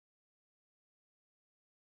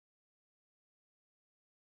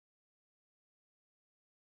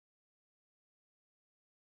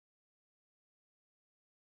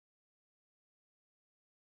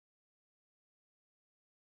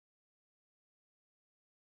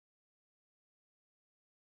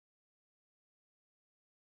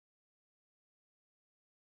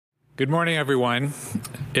Good morning, everyone.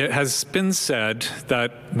 It has been said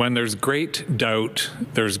that when there's great doubt,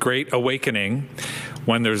 there's great awakening.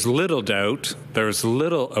 When there's little doubt, there's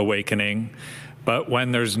little awakening. But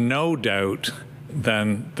when there's no doubt,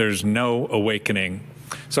 then there's no awakening.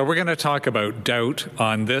 So we're going to talk about doubt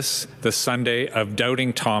on the Sunday of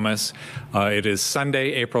Doubting Thomas. It is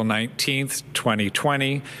Sunday, April 19th,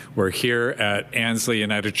 2020. We're here at Annesley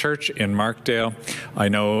United Church in Markdale. I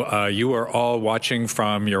know you are all watching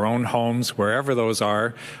from your own homes, wherever those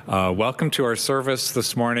are. Welcome to our service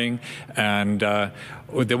this morning. And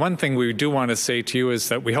the one thing we do want to say to you is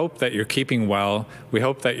that we hope that you're keeping well. We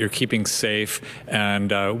hope that you're keeping safe.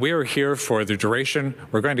 And we are here for the duration.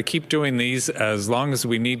 We're going to keep doing these as long as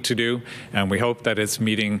we need to do. And we hope that it's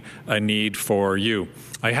meeting a need for you.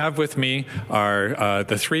 I have with me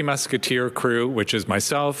the Three Musketeer crew, which is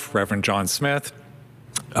myself, Reverend John Smith,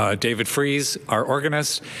 David Fries, our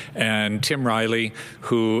organist, and Tim Riley,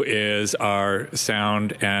 who is our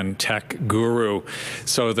sound and tech guru.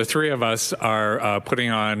 So the three of us are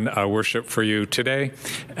putting on worship for you today,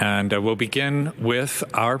 and we'll begin with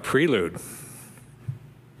our prelude.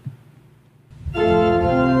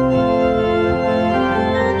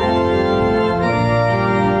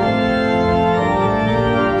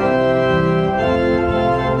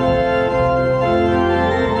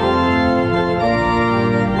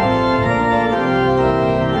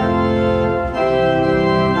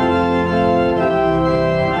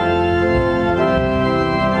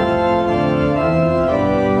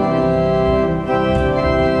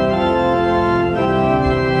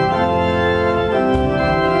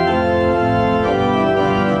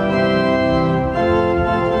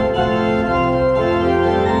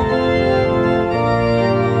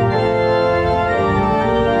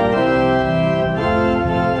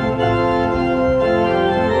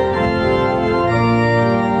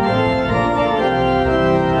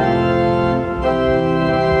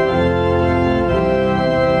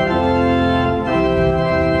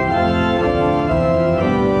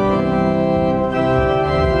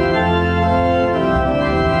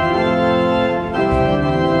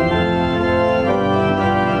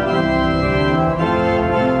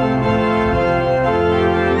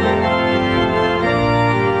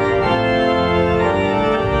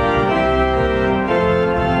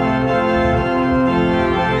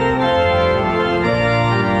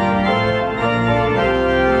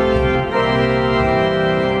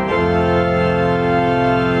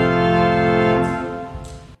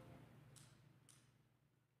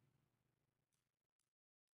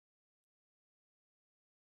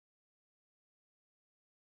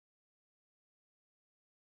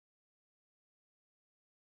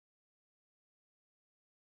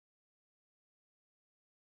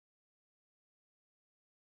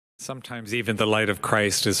 Sometimes even the light of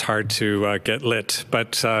Christ is hard to get lit,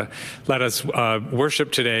 but let us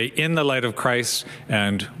worship today in the light of Christ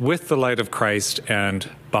and with the light of Christ and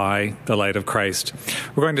by the light of Christ.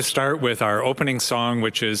 We're going to start with our opening song,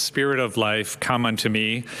 which is Spirit of Life, Come Unto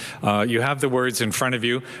Me. You have the words in front of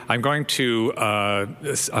you. I'm going to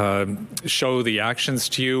show the actions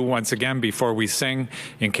to you once again before we sing,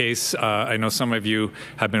 in case I know some of you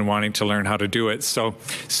have been wanting to learn how to do it. So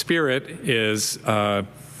Spirit is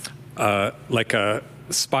like a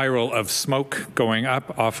spiral of smoke going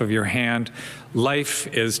up off of your hand. Life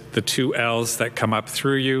is the two L's that come up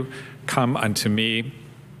through you. Come unto me.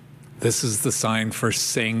 This is the sign for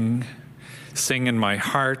sing. Sing in my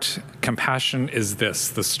heart. Compassion is this,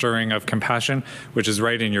 the stirring of compassion, which is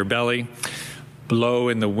right in your belly. Blow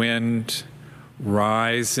in the wind.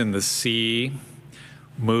 Rise in the sea.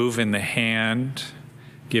 Move in the hand.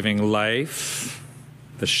 Giving life,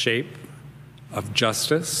 the shape of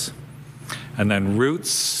justice. And then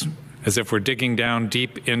roots, as if we're digging down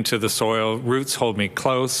deep into the soil. Roots hold me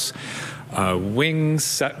close. Wings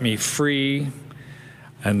set me free.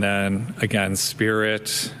 And then again,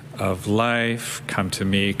 Spirit of life, come to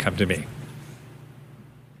me, come to me.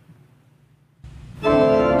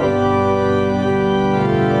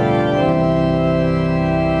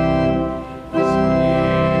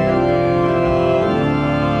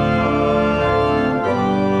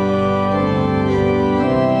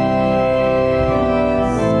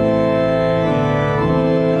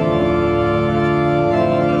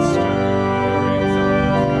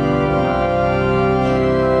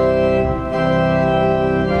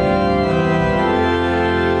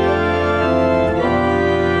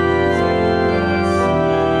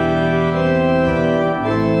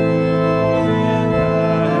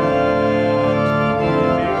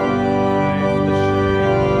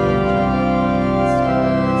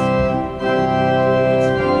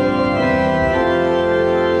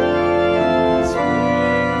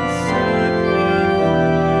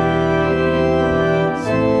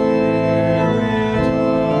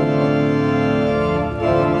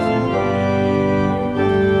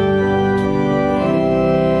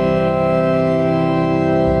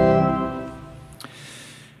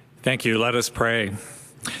 Thank you. Let us pray.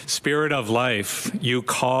 Spirit of life, you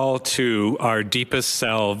call to our deepest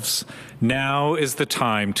selves. Now is the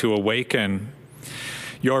time to awaken.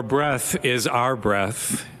 Your breath is our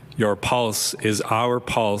breath. Your pulse is our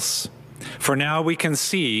pulse. For now we can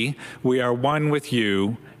see we are one with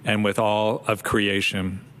you and with all of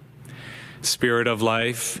creation. Spirit of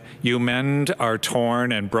life, you mend our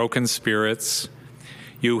torn and broken spirits.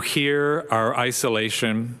 You hear our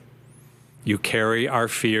isolation. You carry our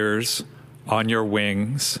fears on your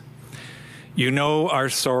wings. You know our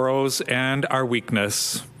sorrows and our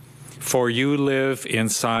weakness, for you live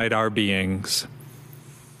inside our beings.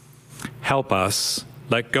 Help us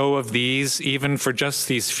let go of these, even for just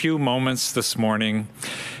these few moments this morning.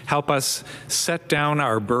 Help us set down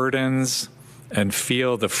our burdens and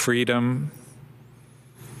feel the freedom.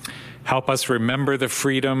 Help us remember the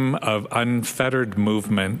freedom of unfettered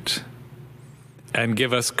movement, and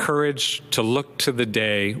give us courage to look to the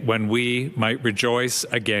day when we might rejoice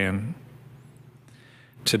again.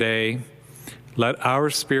 Today, let our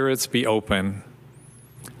spirits be open.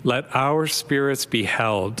 Let our spirits be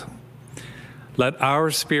held. Let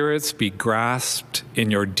our spirits be grasped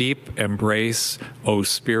in your deep embrace, O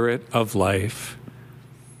Spirit of life.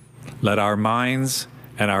 Let our minds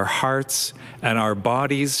and our hearts and our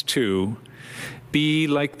bodies too be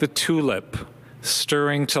like the tulip,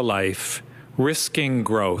 stirring to life, risking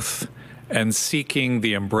growth, and seeking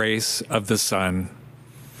the embrace of the sun.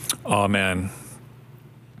 Amen.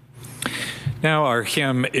 Now our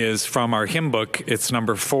hymn is from our hymn book. It's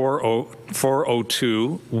number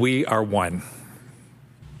 402, We Are One.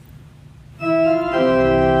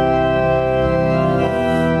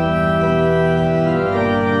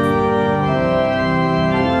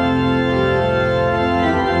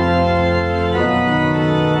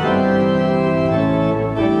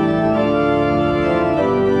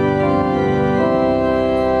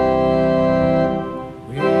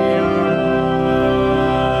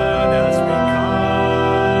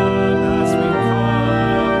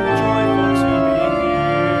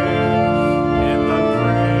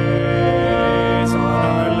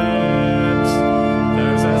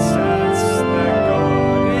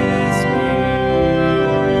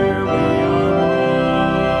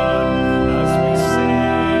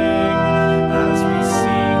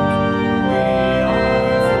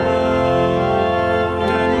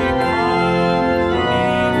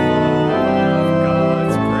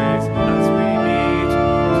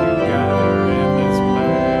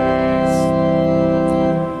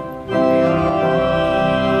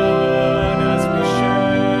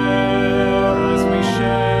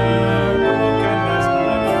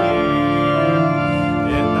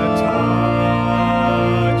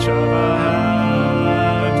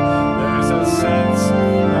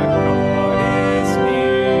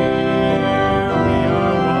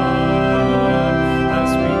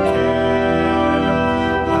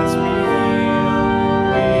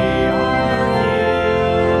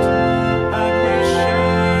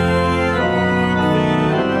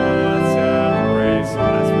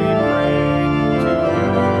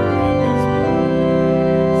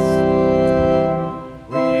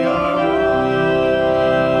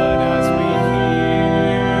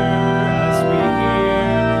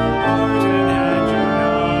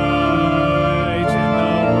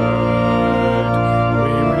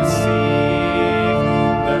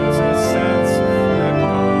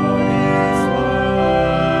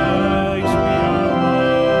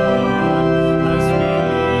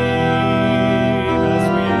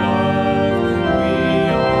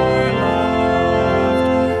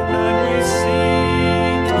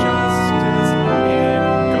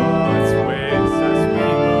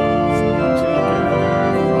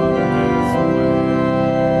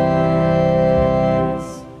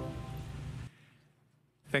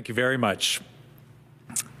 Thank you very much.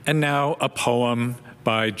 And now a poem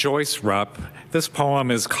by Joyce Rupp. This poem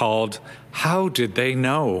is called, How Did They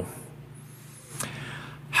Know?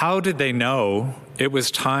 How did they know it was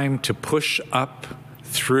time to push up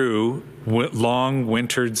through long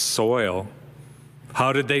wintered soil?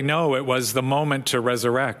 How did they know it was the moment to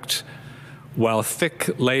resurrect, while thick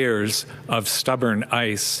layers of stubborn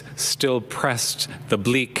ice still pressed the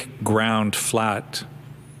bleak ground flat?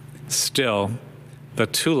 Still, the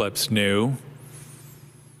tulips knew.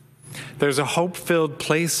 There's a hope-filled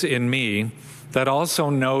place in me that also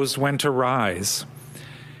knows when to rise.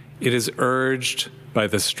 It is urged by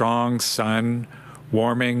the strong sun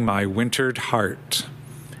warming my wintered heart.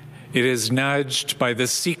 It is nudged by the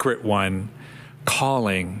secret one,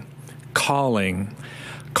 calling, calling,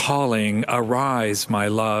 calling, arise, my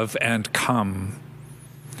love, and come.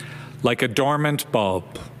 Like a dormant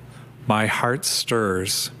bulb, my heart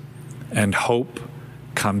stirs, and hope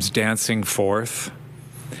comes dancing forth,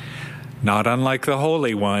 not unlike the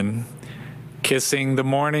Holy One, kissing the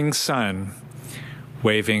morning sun,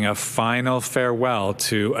 waving a final farewell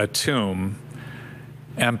to a tomb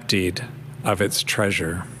emptied of its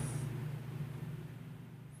treasure.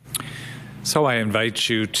 So I invite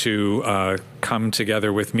you to come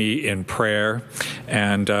together with me in prayer.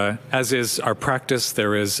 And as is our practice,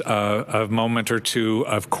 there is a moment or two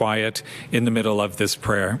of quiet in the middle of this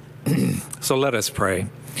prayer. So let us pray.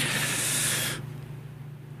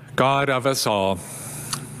 God of us all,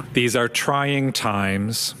 these are trying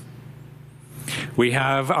times. We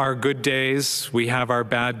have our good days, we have our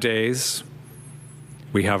bad days,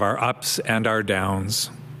 we have our ups and our downs.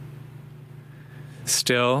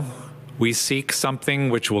 Still, we seek something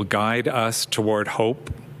which will guide us toward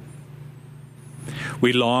hope.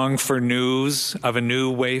 We long for news of a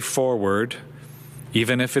new way forward,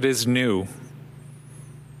 even if it is new.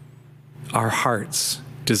 Our hearts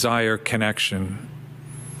desire connection.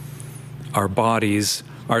 Our bodies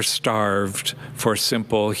are starved for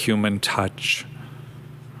simple human touch.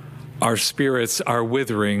 Our spirits are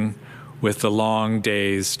withering with the long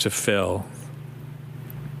days to fill.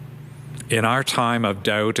 In our time of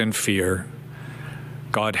doubt and fear,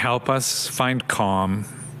 God, help us find calm.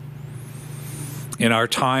 In our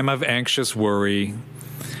time of anxious worry,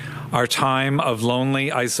 our time of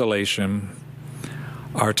lonely isolation,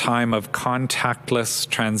 our time of contactless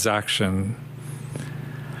transaction,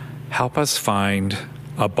 help us find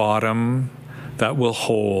a bottom that will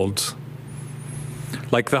hold,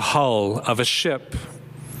 like the hull of a ship,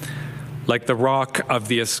 like the rock of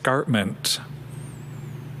the escarpment,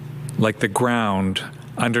 like the ground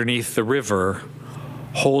underneath the river,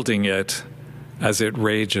 holding it as it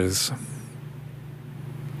rages.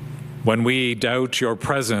 When we doubt your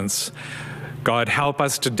presence, God, help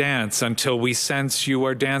us to dance until we sense you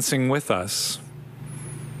are dancing with us.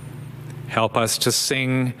 Help us to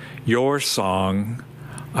sing your song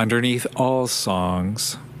underneath all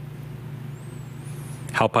songs.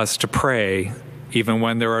 Help us to pray even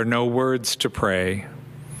when there are no words to pray.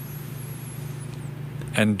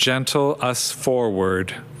 And gentle us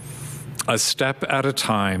forward, a step at a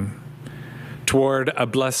time, toward a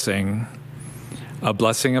blessing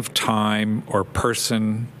of time or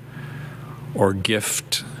person or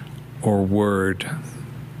gift or word.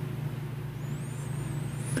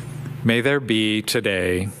 May there be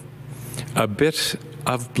today a bit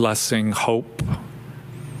of blessing hope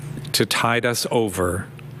to tide us over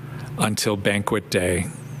until banquet day.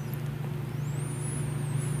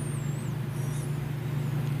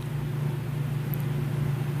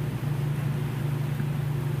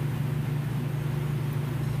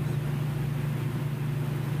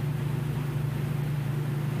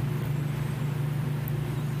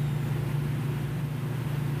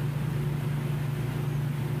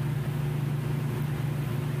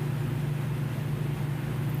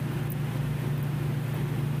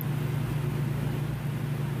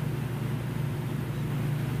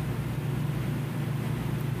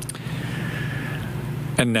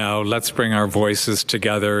 And now let's bring our voices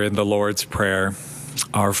together in the Lord's Prayer.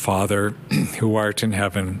 Our Father, who art in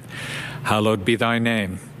heaven, hallowed be thy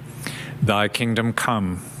name. Thy kingdom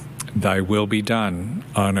come, thy will be done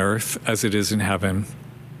on earth as it is in heaven.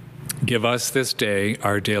 Give us this day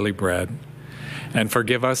our daily bread, and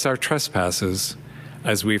forgive us our trespasses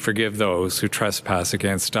as we forgive those who trespass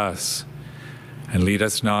against us. And lead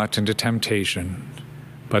us not into temptation,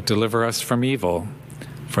 but deliver us from evil.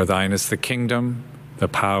 For thine is the kingdom, the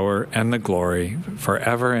power, and the glory,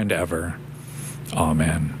 forever and ever.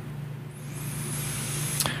 Amen.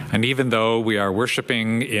 And even though we are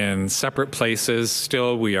worshiping in separate places,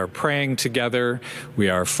 still we are praying together. We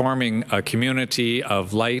are forming a community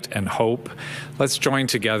of light and hope. Let's join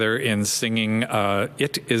together in singing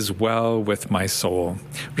It Is Well With My Soul.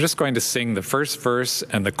 We're just going to sing the first verse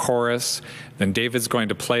and the chorus, then David's going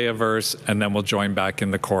to play a verse, and then we'll join back in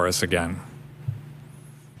the chorus again.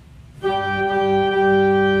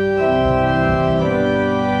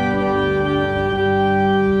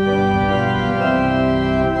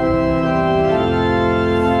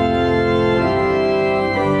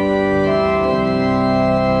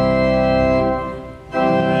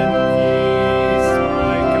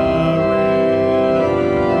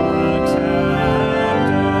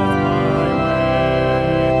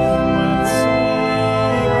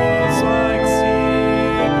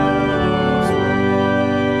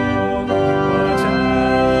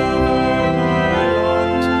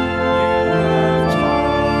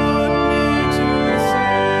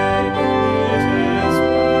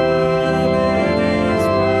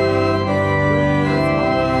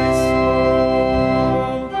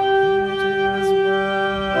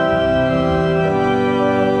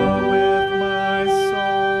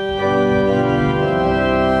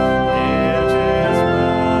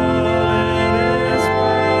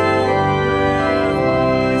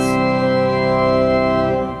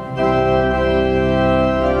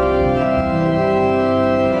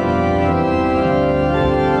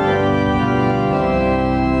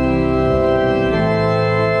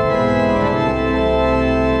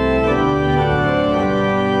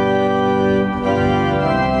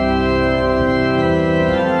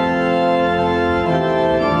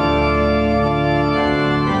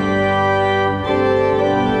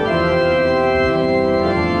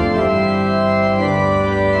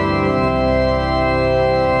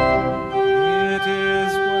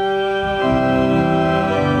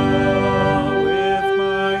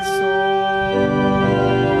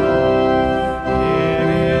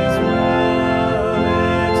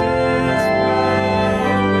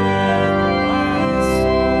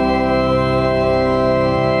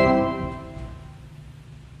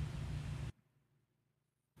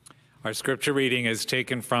 Our scripture reading is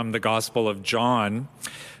taken from the Gospel of John.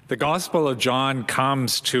 The Gospel of John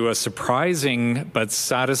comes to a surprising but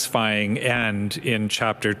satisfying end in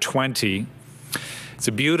chapter 20. It's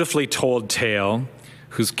a beautifully told tale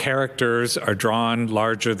whose characters are drawn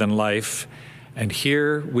larger than life. And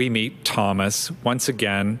here we meet Thomas once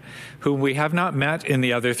again, whom we have not met in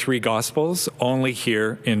the other three Gospels, only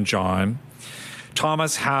here in John.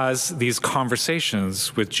 Thomas has these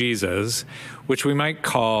conversations with Jesus, which we might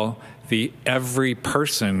call the every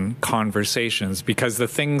person conversations, because the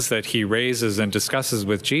things that he raises and discusses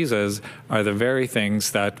with Jesus are the very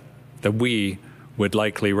things that we would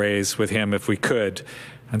likely raise with him if we could.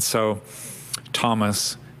 And so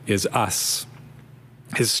Thomas is us.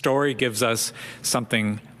 His story gives us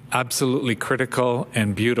something absolutely critical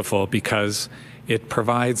and beautiful because it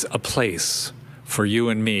provides a place for you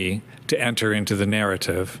and me to enter into the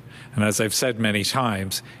narrative. And as I've said many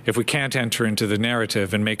times, if we can't enter into the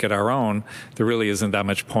narrative and make it our own, there really isn't that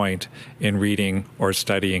much point in reading or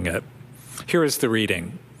studying it. Here is the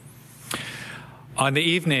reading. On the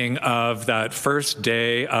evening of that first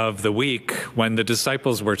day of the week, when the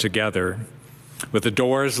disciples were together, with the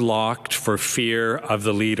doors locked for fear of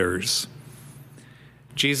the leaders,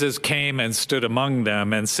 Jesus came and stood among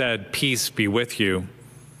them and said, "Peace be with you."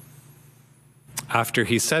 After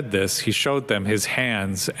he said this, he showed them his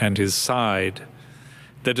hands and his side.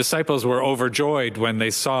 The disciples were overjoyed when they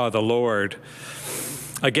saw the Lord.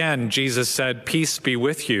 Again, Jesus said, "Peace be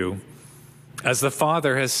with you. As the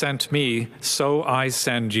Father has sent me, so I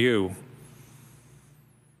send you."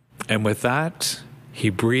 And with that, he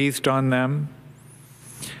breathed on them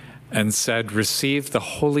and said, "Receive the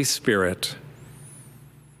Holy Spirit.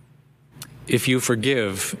 If you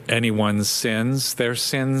forgive anyone's sins, their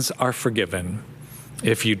sins are forgiven.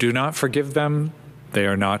 If you do not forgive them, they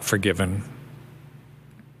are not forgiven."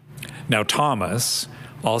 Now Thomas,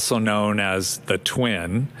 also known as the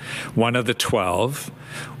twin, one of the 12,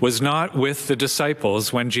 was not with the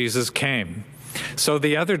disciples when Jesus came. So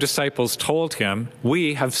the other disciples told him,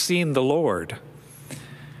 "We have seen the Lord."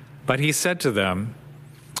 But he said to them,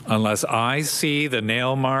 "Unless I see the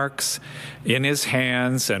nail marks in his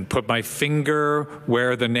hands and put my finger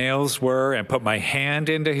where the nails were and put my hand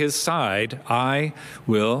into his side, I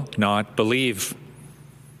will not believe."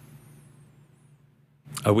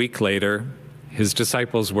 A week later, his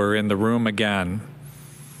disciples were in the room again,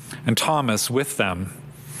 and Thomas with them.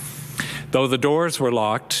 Though the doors were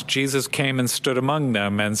locked, Jesus came and stood among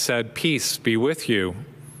them and said, "Peace be with you."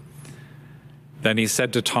 Then he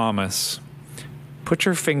said to Thomas, "Put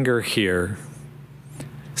your finger here.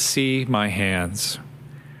 See my hands.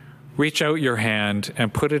 Reach out your hand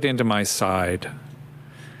and put it into my side.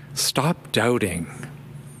 Stop doubting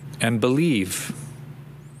and believe."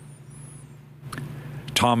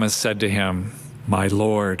 Thomas said to him, "My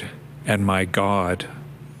Lord and my God."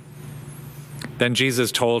 Then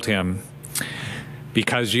Jesus told him,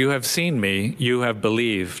 "Because you have seen me, you have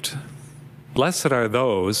believed. Blessed are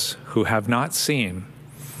those who have not seen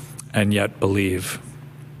and yet believe."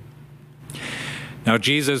 Now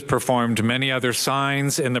Jesus performed many other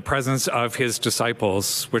signs in the presence of his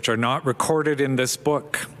disciples, which are not recorded in this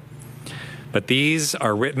book. But these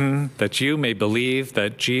are written that you may believe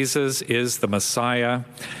that Jesus is the Messiah,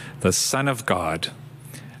 the Son of God,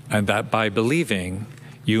 and that by believing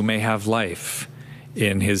you may have life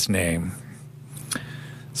in his name.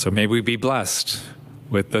 So may we be blessed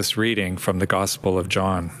with this reading from the Gospel of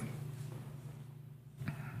John.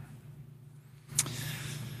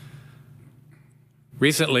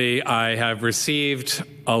 Recently, I have received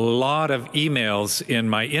a lot of emails in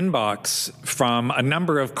my inbox from a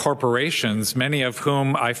number of corporations, many of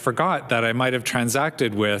whom I forgot that I might have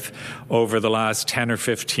transacted with over the last 10 or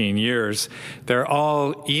 15 years. They're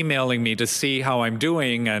all emailing me to see how I'm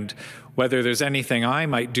doing and whether there's anything I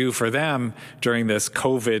might do for them during this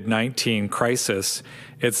COVID-19 crisis.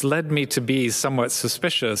 It's led me to be somewhat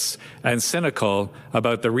suspicious and cynical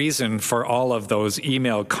about the reason for all of those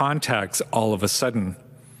email contacts all of a sudden.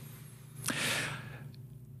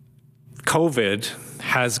 COVID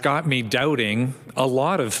has got me doubting a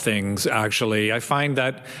lot of things, actually. I find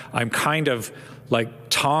that I'm kind of like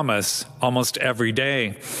Thomas almost every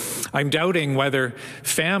day. I'm doubting whether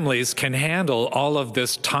families can handle all of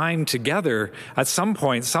this time together. At some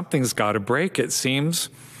point, something's got to break, it seems.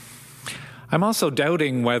 I'm also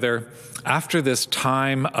doubting whether after this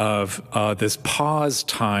time of this pause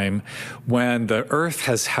time, when the earth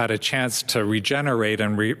has had a chance to regenerate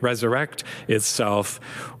and resurrect itself,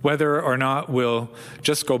 whether or not we'll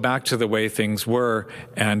just go back to the way things were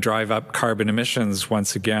and drive up carbon emissions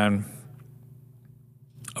once again.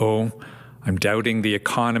 Oh, I'm doubting the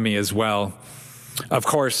economy as well. Of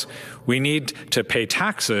course, we need to pay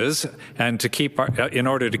taxes and to in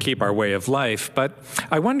order to keep our way of life, but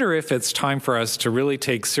I wonder if it's time for us to really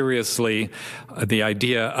take seriously the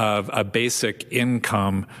idea of a basic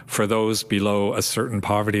income for those below a certain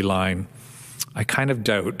poverty line. I kind of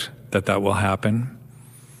doubt that that will happen.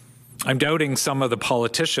 I'm doubting some of the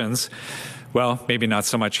politicians, well, maybe not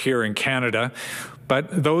so much here in Canada,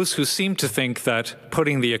 but those who seem to think that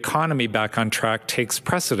putting the economy back on track takes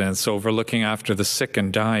precedence over looking after the sick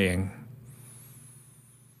and dying.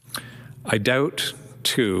 I doubt,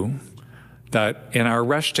 too, that in our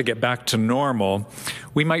rush to get back to normal,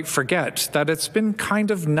 we might forget that it's been kind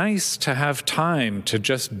of nice to have time to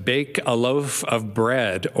just bake a loaf of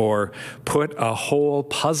bread or put a whole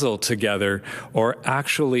puzzle together or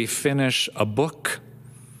actually finish a book.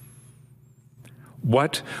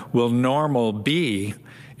 What will normal be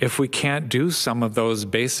if we can't do some of those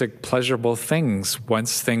basic pleasurable things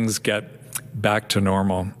once things get back to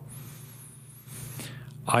normal?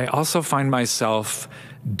 I also find myself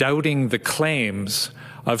doubting the claims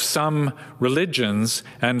of some religions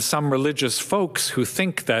and some religious folks who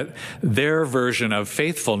think that their version of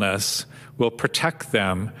faithfulness will protect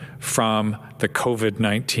them from the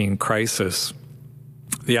COVID-19 crisis.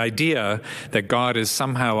 The idea that God is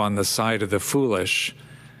somehow on the side of the foolish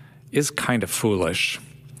is kind of foolish.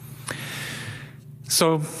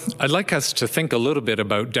 So I'd like us to think a little bit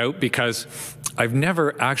about doubt because I've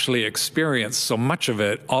never actually experienced so much of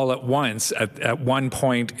it all at once at one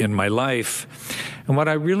point in my life. And what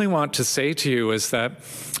I really want to say to you is that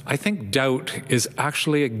I think doubt is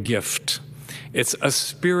actually a gift. It's a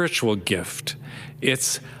spiritual gift.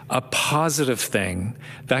 It's a positive thing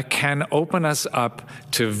that can open us up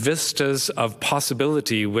to vistas of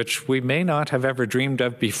possibility which we may not have ever dreamed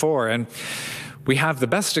of before. And we have the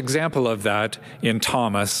best example of that in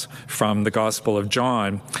Thomas from the Gospel of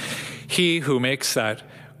John. He who makes that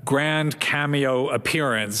grand cameo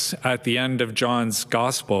appearance at the end of John's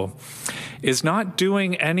Gospel is not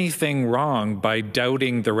doing anything wrong by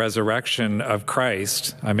doubting the resurrection of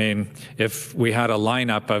Christ. I mean, if we had a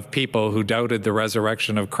lineup of people who doubted the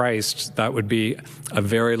resurrection of Christ, that would be a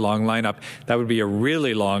very long lineup. That would be a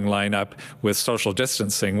really long lineup with social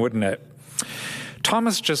distancing, wouldn't it?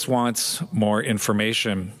 Thomas just wants more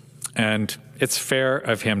information, and it's fair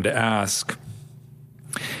of him to ask.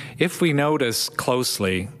 If we notice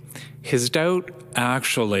closely, his doubt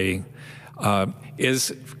actually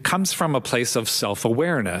comes from a place of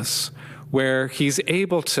self-awareness, where he's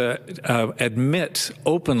able to admit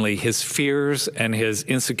openly his fears and his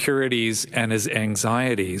insecurities and his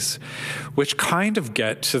anxieties, which kind of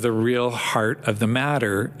get to the real heart of the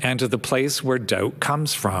matter and to the place where doubt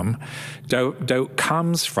comes from. Doubt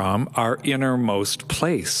comes from our innermost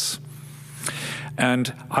place.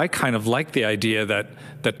 And I kind of like the idea that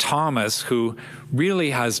Thomas, who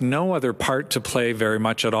really has no other part to play very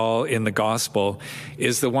much at all in the gospel,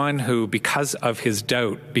 is the one who, because of his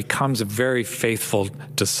doubt, becomes a very faithful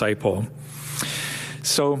disciple.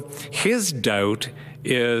 So his doubt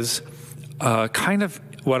is kind of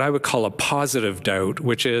what I would call a positive doubt,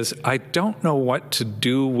 which is, I don't know what to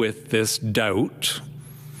do with this doubt.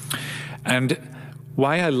 And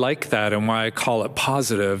why I like that and why I call it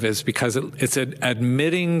positive is because it's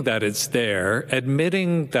admitting that it's there,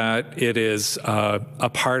 admitting that it is a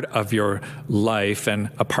part of your life and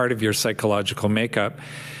a part of your psychological makeup.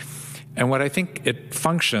 And what I think it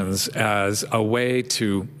functions as a way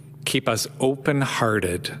to keep us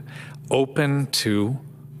open-hearted, open to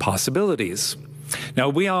possibilities. Now,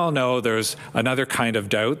 we all know there's another kind of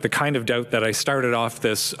doubt, the kind of doubt that I started off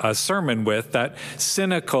this sermon with, that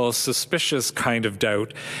cynical, suspicious kind of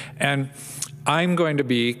doubt. And I'm going to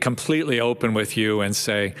be completely open with you and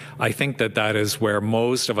say, I think that is where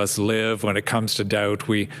most of us live when it comes to doubt.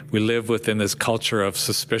 We live within this culture of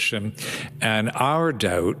suspicion, and our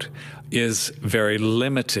doubt is very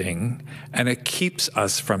limiting, and it keeps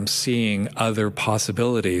us from seeing other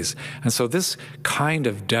possibilities. And so this kind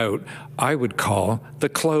of doubt I would call the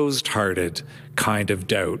closed-hearted kind of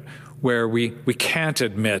doubt, where we can't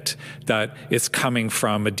admit that it's coming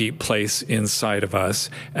from a deep place inside of us.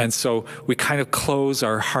 And so we kind of close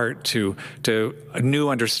our heart to a new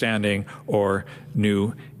understanding or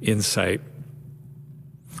new insight.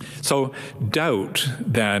 So doubt,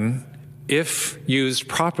 then, if used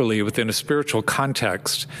properly within a spiritual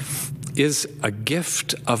context, is a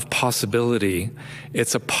gift of possibility.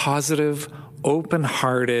 It's a positive,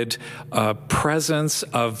 open-hearted presence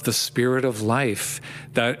of the Spirit of life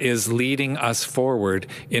that is leading us forward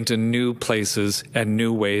into new places and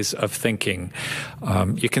new ways of thinking.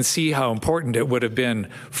 You can see how important it would have been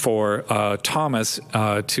for Thomas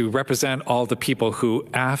to represent all the people who,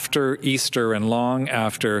 after Easter and long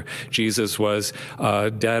after Jesus was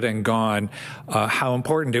dead and gone, how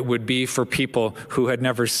important it would be for people who had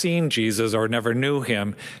never seen Jesus or never knew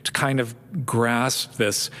him to kind of grasp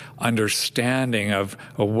this understanding of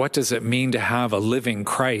what does it mean to have a living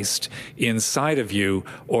Christ inside of you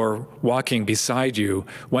or walking beside you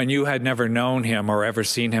when you had never known him or ever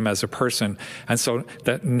seen him as a person. And so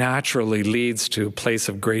that naturally leads to a place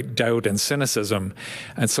of great doubt and cynicism.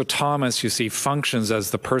 And so Thomas, you see, functions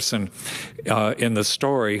as the person in the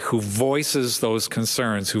story who voices those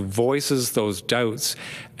concerns, who voices those doubts,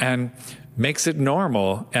 and makes it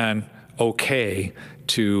normal and okay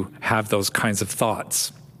to have those kinds of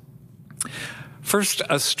thoughts. First,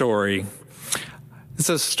 a story. It's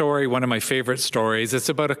a story, one of my favorite stories. It's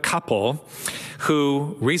about a couple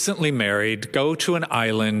who, recently married, go to an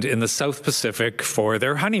island in the South Pacific for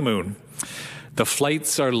their honeymoon. The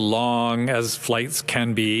flights are long, as flights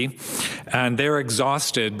can be, and they're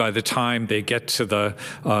exhausted by the time they get to the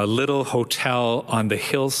little hotel on the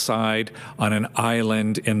hillside on an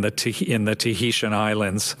island in the Tahitian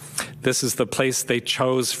Islands. This is the place they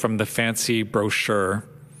chose from the fancy brochure.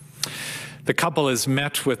 The couple is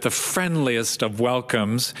met with the friendliest of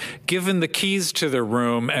welcomes, given the keys to their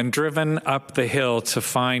room, and driven up the hill to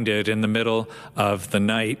find it in the middle of the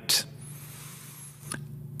night.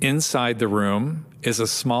 Inside the room is a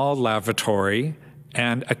small lavatory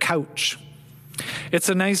and a couch. It's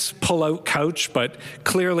a nice pull-out couch, but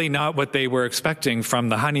clearly not what they were expecting from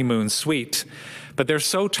the honeymoon suite. But they're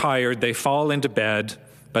so tired they fall into bed,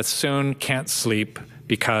 but soon can't sleep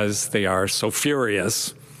because they are so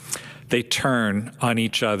furious. They turn on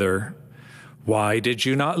each other. Why did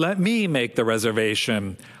you not let me make the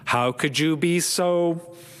reservation? How could you be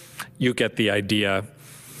so? You get the idea.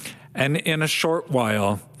 And in a short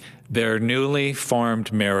while, their newly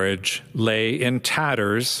formed marriage lay in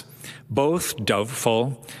tatters, both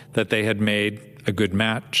doubtful that they had made a good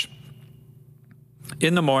match.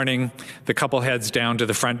 In the morning, the couple heads down to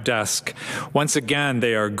the front desk. Once again,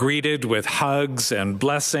 they are greeted with hugs and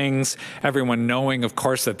blessings, everyone knowing, of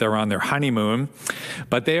course, that they're on their honeymoon.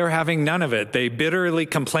 But they are having none of it. They bitterly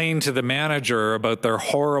complain to the manager about their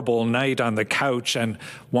horrible night on the couch and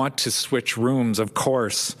want to switch rooms, of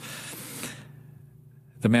course.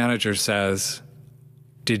 The manager says,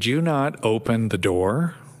 "Did you not open the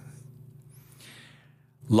door?"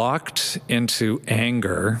 Locked into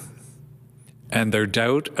anger and their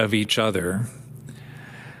doubt of each other,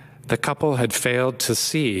 the couple had failed to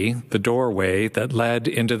see the doorway that led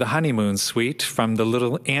into the honeymoon suite from the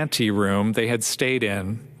little anteroom they had stayed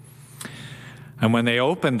in. And when they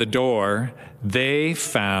opened the door, they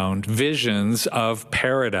found visions of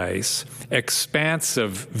paradise,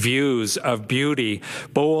 expansive views of beauty,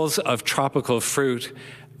 bowls of tropical fruit,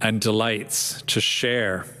 and delights to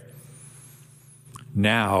share.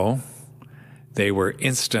 Now, they were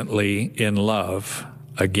instantly in love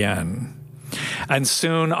again, and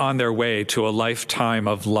soon on their way to a lifetime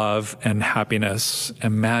of love and happiness.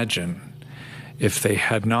 Imagine if they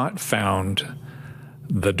had not found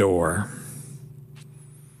the door.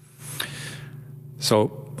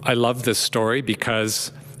 So I love this story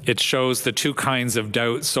because it shows the two kinds of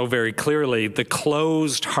doubt so very clearly. The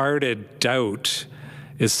closed-hearted doubt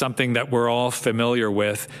is something that we're all familiar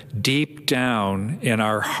with. Deep down in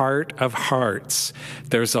our heart of hearts,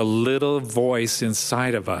 there's a little voice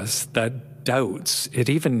inside of us that doubts. It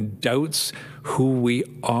even doubts who we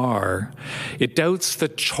are. It doubts the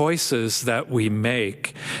choices that we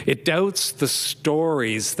make. It doubts the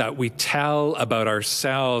stories that we tell about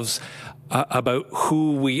ourselves, about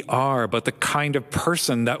who we are, about the kind of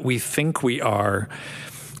person that we think we are.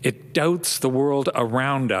 It doubts the world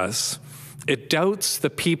around us. It doubts the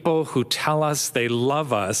people who tell us they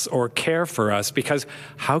love us or care for us, because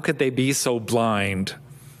how could they be so blind?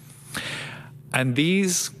 And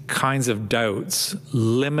these kinds of doubts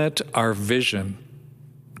limit our vision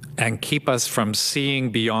and keep us from seeing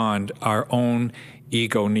beyond our own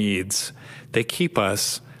ego needs. They keep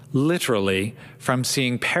us literally from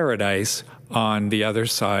seeing paradise on the other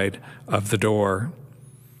side of the door.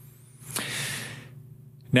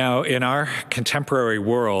 Now, in our contemporary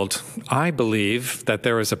world, I believe that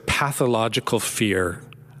there is a pathological fear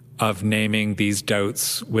of naming these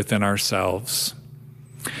doubts within ourselves.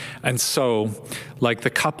 And so, like the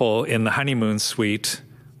couple in the honeymoon suite,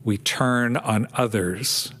 we turn on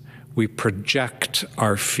others. We project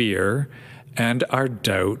our fear and our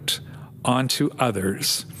doubt onto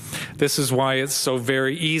others. This is why it's so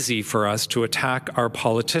very easy for us to attack our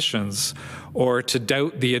politicians or to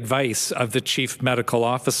doubt the advice of the Chief Medical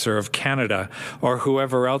Officer of Canada or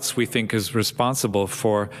whoever else we think is responsible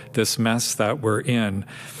for this mess that we're in.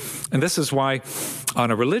 And this is why,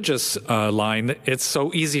 on a religious line, it's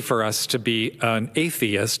so easy for us to be an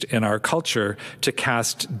atheist in our culture, to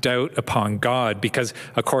cast doubt upon God, because,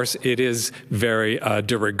 of course, it is very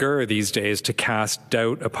de rigueur these days to cast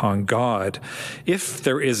doubt upon God. If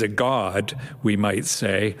there is a God, we might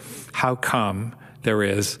say, how come there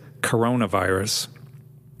is coronavirus?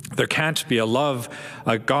 There can't be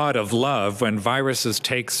a God of love when viruses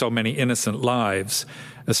take so many innocent lives,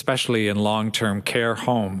 especially in long-term care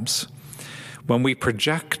homes. When we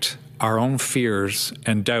project our own fears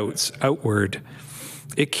and doubts outward,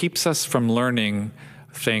 it keeps us from learning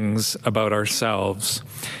things about ourselves.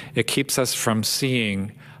 It keeps us from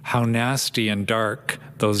seeing how nasty and dark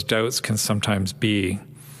those doubts can sometimes be.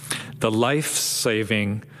 The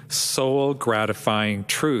life-saving, soul-gratifying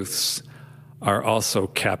truths are also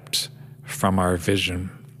kept from our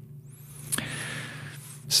vision.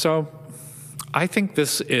 So, I think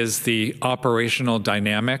this is the operational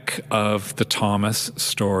dynamic of the Thomas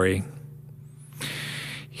story.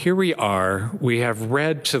 Here we are, we have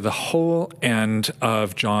read to the whole end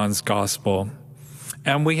of John's Gospel,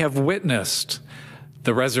 and we have witnessed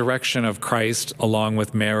the resurrection of Christ along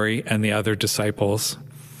with Mary and the other disciples.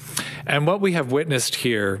 And what we have witnessed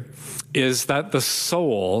here is that the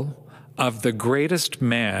soul of the greatest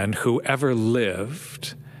man who ever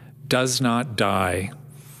lived does not die,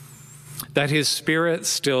 that his spirit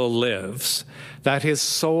still lives, that his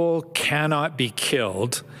soul cannot be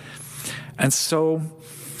killed. And so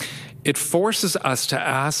it forces us to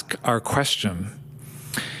ask our question,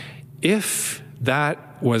 if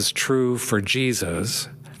that was true for Jesus,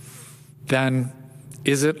 then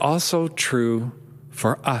is it also true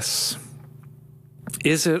for us?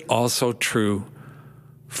 Is it also true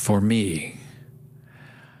for me?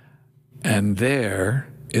 And there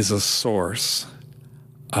is a source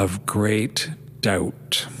of great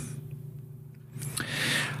doubt.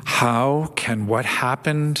 How can what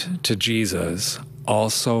happened to Jesus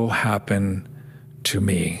also happen to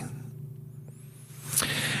me?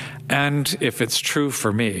 And if it's true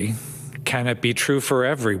for me, can it be true for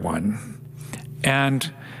everyone?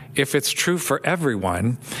 And if it's true for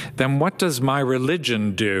everyone, then what does my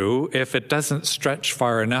religion do if it doesn't stretch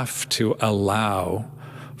far enough to allow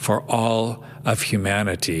for all of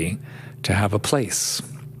humanity to have a place?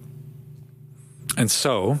 And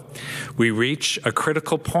so we reach a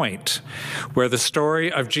critical point where the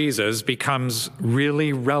story of Jesus becomes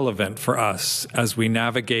really relevant for us as we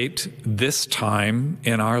navigate this time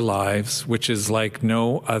in our lives, which is like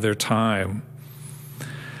no other time.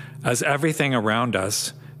 As everything around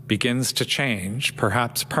us begins to change,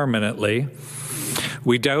 perhaps permanently,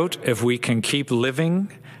 we doubt if we can keep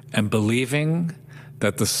living and believing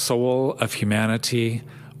that the soul of humanity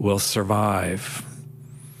will survive.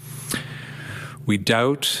 We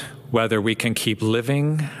doubt whether we can keep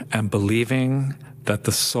living and believing that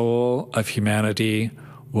the soul of humanity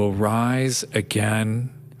will rise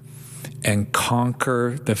again and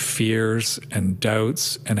conquer the fears and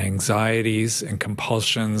doubts and anxieties and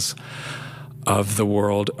compulsions of the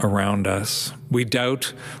world around us. We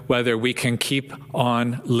doubt whether we can keep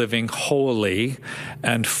on living wholly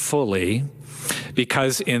and fully,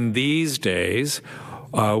 because in these days,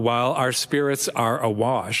 while our spirits are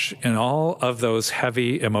awash in all of those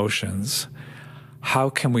heavy emotions, how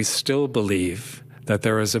can we still believe that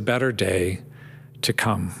there is a better day to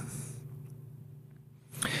come?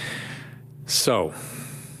 So,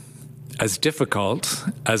 as difficult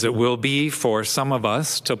as it will be for some of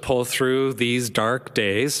us to pull through these dark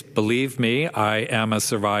days, believe me, I am a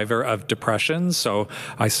survivor of depression, so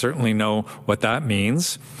I certainly know what that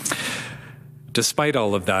means. Despite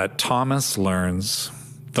all of that, Thomas learns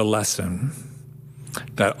the lesson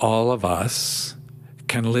that all of us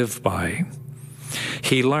can live by.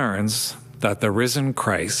 He learns that the risen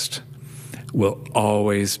Christ will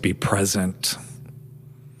always be present,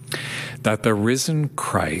 that the risen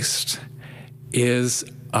Christ is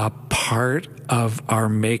a part of our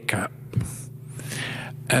makeup,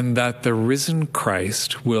 and that the risen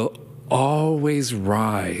Christ will always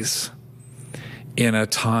rise in a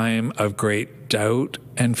time of great doubt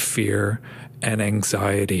and fear and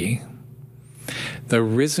anxiety. The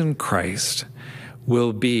risen Christ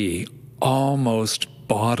will be almost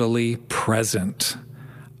bodily present,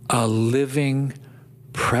 a living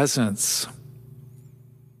presence.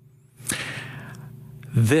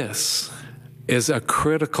 This is a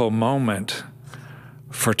critical moment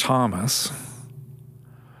for Thomas,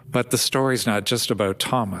 But the story's not just about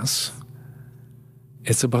Thomas.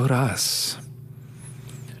 It's about us.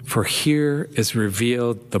 For here is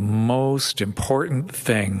revealed the most important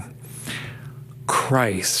thing.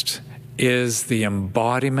 Christ is the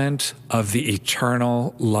embodiment of the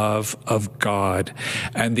eternal love of God.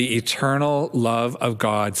 And the eternal love of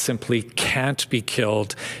God simply can't be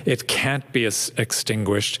killed. It can't be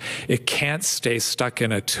extinguished. It can't stay stuck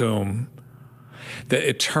in a tomb. The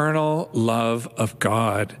eternal love of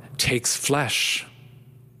God takes flesh.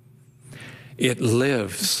 It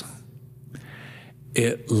lives.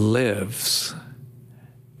 It lives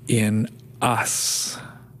in us.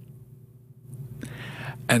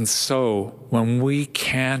 And so when we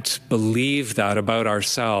can't believe that about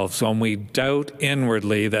ourselves, when we doubt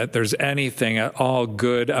inwardly that there's anything at all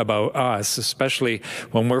good about us, especially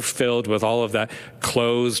when we're filled with all of that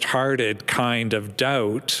closed-hearted kind of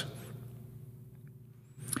doubt,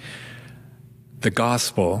 the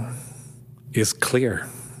gospel is clear.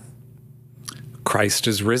 Christ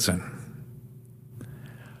is risen.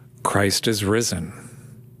 Christ is risen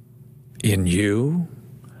in you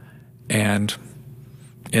and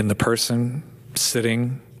in the person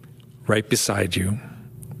sitting right beside you.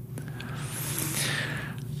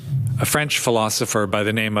 A French philosopher by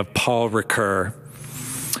the name of Paul Ricoeur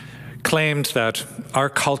claimed that our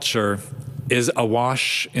culture is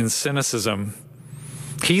awash in cynicism.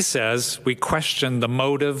 He says we question the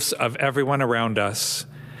motives of everyone around us.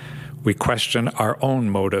 We question our own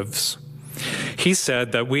motives. He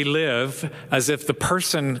said that we live as if the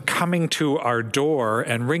person coming to our door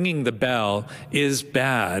and ringing the bell is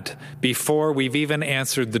bad. Before we've even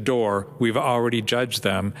answered the door, we've already judged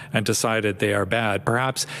them and decided they are bad.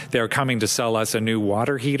 Perhaps they are coming to sell us a new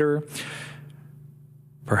water heater.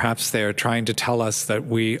 Perhaps they are trying to tell us that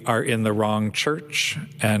we are in the wrong church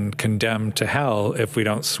and condemned to hell if we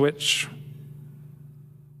don't switch.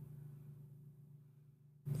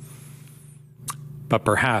 But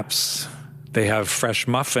perhaps they have fresh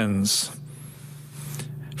muffins,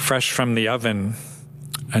 fresh from the oven,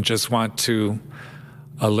 and just want to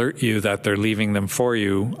alert you that they're leaving them for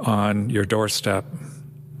you on your doorstep.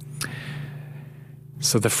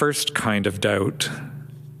 So the first kind of doubt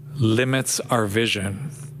limits our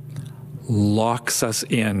vision, locks us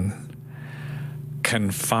in,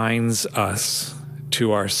 confines us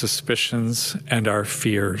to our suspicions and our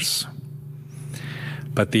fears.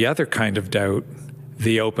 But the other kind of doubt,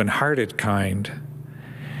 the open-hearted kind,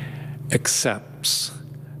 accepts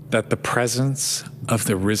that the presence of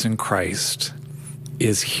the risen Christ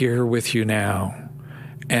is here with you now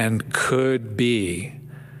and could be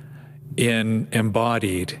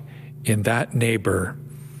embodied in that neighbor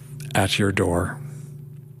at your door.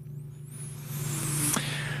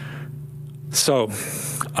 So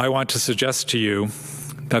I want to suggest to you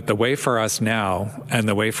that the way for us now and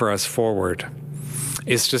the way for us forward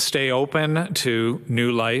is to stay open to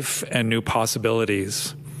new life and new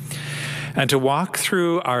possibilities, and to walk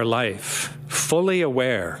through our life fully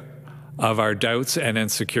aware of our doubts and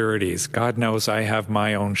insecurities. God knows I have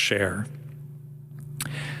my own share,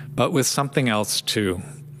 but with something else too.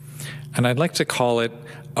 And I'd like to call it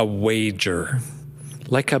a wager,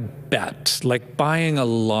 like a bet, like buying a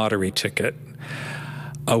lottery ticket,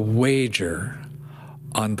 a wager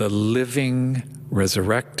on the living,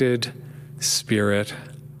 resurrected Spirit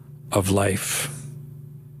of life.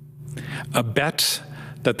 A bet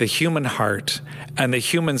that the human heart and the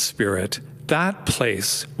human spirit, that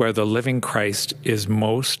place where the living Christ is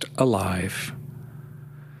most alive,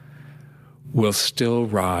 will still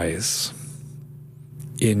rise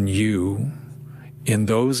in you, in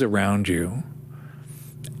those around you,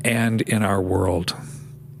 and in our world.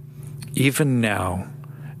 Even now,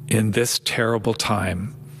 in this terrible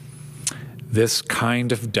time, this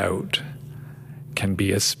kind of doubt can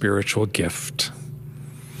be a spiritual gift.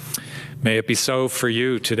 May it be so for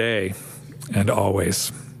you today and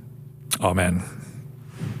always. Amen.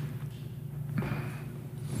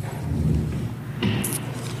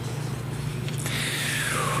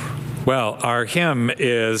 Well, our hymn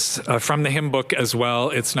is from the hymn book as well.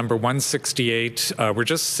 It's number 168. We're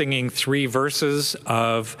just singing 3 verses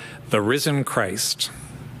of The Risen Christ.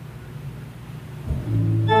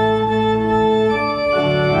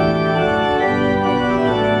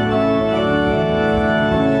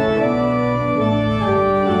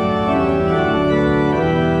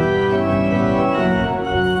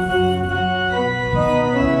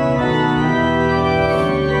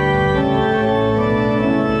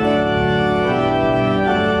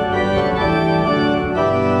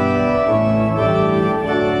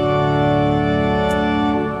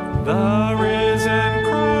 The risen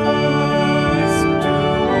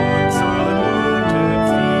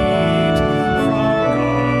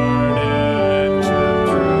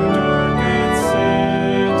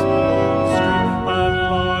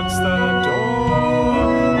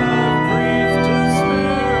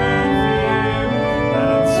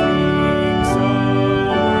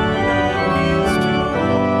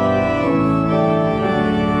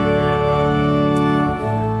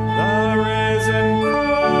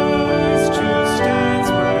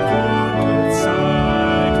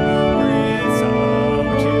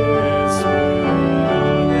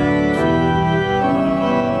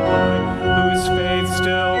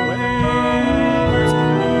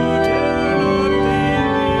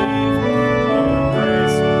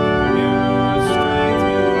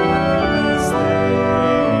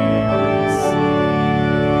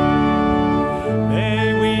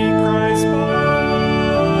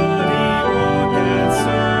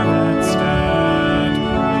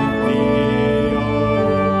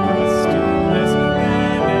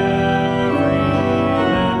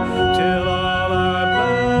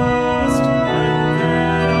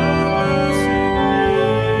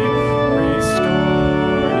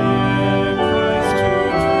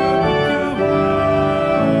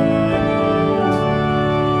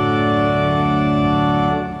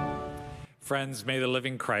Friends, may the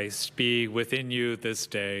living Christ be within you this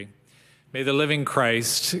day. May the living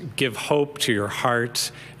Christ give hope to your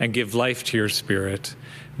heart and give life to your spirit.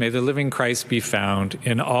 May the living Christ be found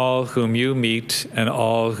in all whom you meet and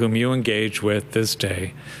all whom you engage with this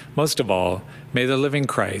day. Most of all, may the living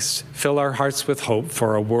Christ fill our hearts with hope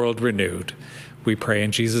for a world renewed. We pray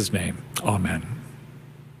in Jesus' name. Amen.